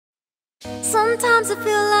Sometimes I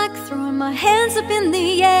feel like throwing my hands up in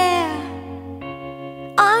the air.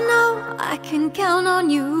 I know I can count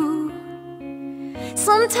on you.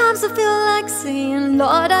 Sometimes I feel like saying,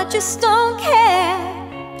 Lord, I just don't care.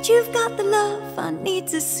 But you've got the love I need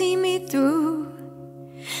to see me through.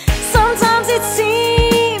 Sometimes it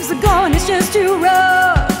seems the going is just too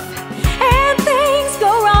rough, and things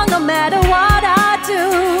go wrong no matter what I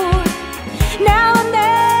do. Now and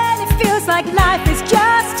then it feels like life is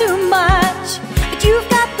just too much, but you've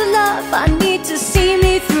got the love I need to see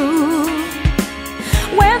me through.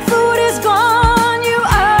 When food is gone, you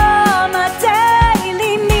are my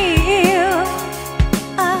daily meal.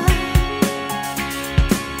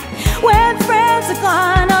 When friends are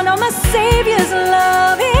gone, I know my Savior's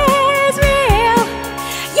love is real.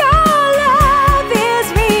 Your love is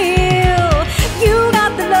real. You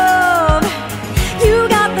got the love. You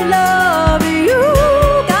got the love. You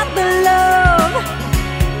got the love.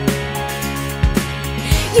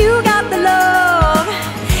 You got the love.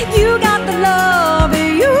 You got the love.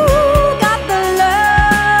 You got the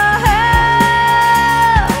love.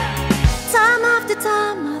 Time after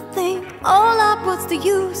time I think, all up, what's the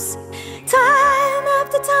use? Time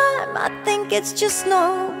after time I think it's just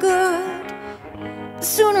no good.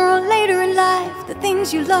 Sooner or later in life, the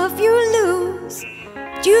things you love you lose.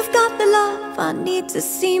 But you've got the love I need to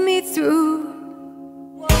see me through.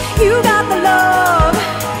 You got the love.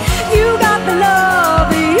 You got the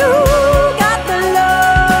love. You got the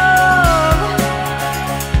love.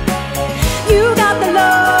 You got the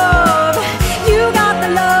love. You got the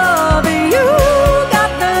love. You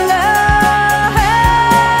got the love.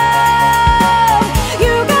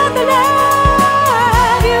 You got the love.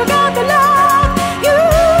 You got the love. You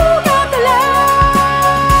got the love.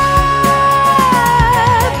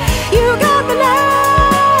 You got the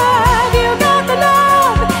love. You got the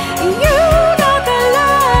love. You got the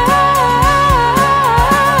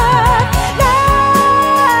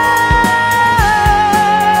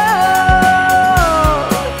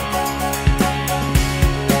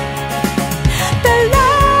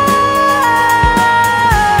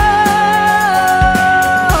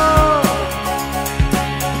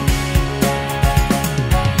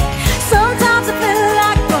Sometimes I feel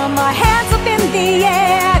like throwing my hands up in the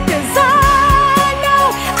air, 'cause I know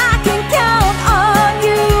I can count on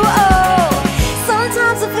you. Oh,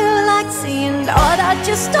 sometimes I feel like saying, Lord, I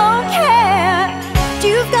just don't care. But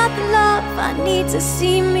you've got the love I need to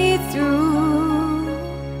see me through.